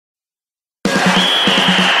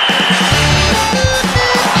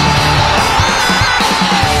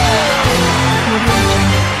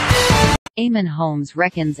Eamonn Holmes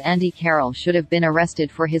reckons Andy Carroll should have been arrested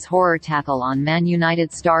for his horror tackle on Man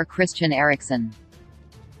United star Christian Eriksen.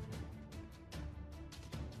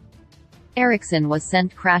 Eriksen was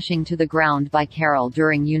sent crashing to the ground by Carroll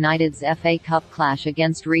during United's FA Cup clash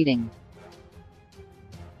against Reading.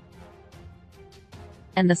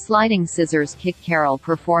 And the sliding scissors kick Carroll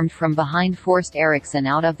performed from behind forced Eriksen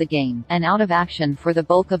out of the game, and out of action for the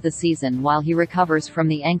bulk of the season while he recovers from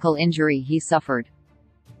the ankle injury he suffered.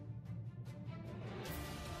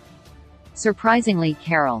 Surprisingly,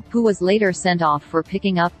 Carroll, who was later sent off for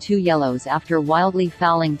picking up 2 yellows after wildly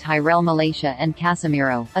fouling Tyrell Malacia and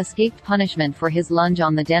Casemiro, escaped punishment for his lunge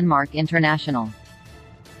on the Denmark international.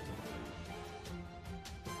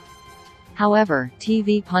 However,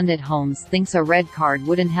 TV pundit Holmes thinks a red card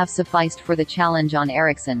wouldn't have sufficed for the challenge on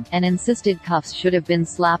Eriksen, and insisted cuffs should have been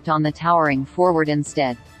slapped on the towering forward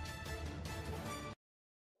instead.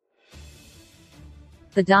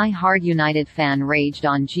 The die-hard United fan raged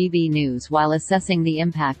on GB News while assessing the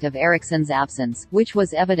impact of Eriksen's absence, which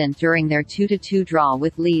was evident during their 2-2 draw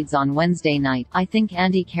with Leeds on Wednesday night. "I think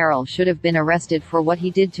Andy Carroll should have been arrested for what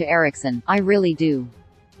he did to Eriksen, I really do.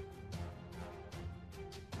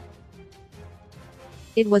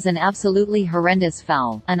 It was an absolutely horrendous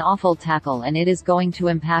foul, an awful tackle, and it is going to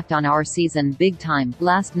impact on our season big time,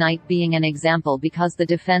 last night being an example because the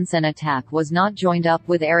defense and attack was not joined up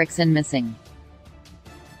with Eriksen missing."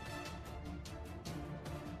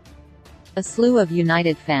 A slew of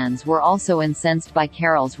United fans were also incensed by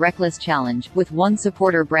Carroll's reckless challenge, with one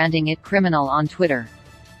supporter branding it criminal on Twitter.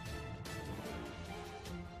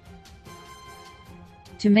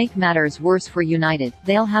 To make matters worse for United,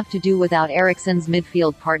 they'll have to do without Eriksen's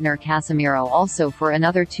midfield partner Casemiro also for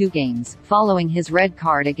another 2 games, following his red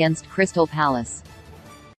card against Crystal Palace.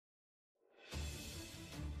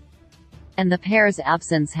 And the pair's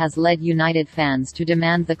absence has led United fans to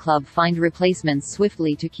demand the club find replacements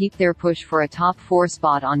swiftly to keep their push for a top 4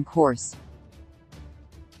 spot on course.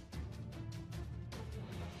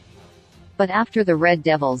 But after the Red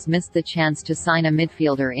Devils missed the chance to sign a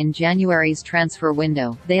midfielder in January's transfer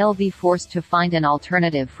window, they'll be forced to find an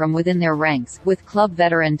alternative from within their ranks, with club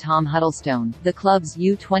veteran Tom Huddlestone, the club's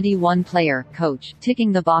U21 player, coach,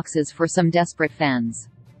 ticking the boxes for some desperate fans.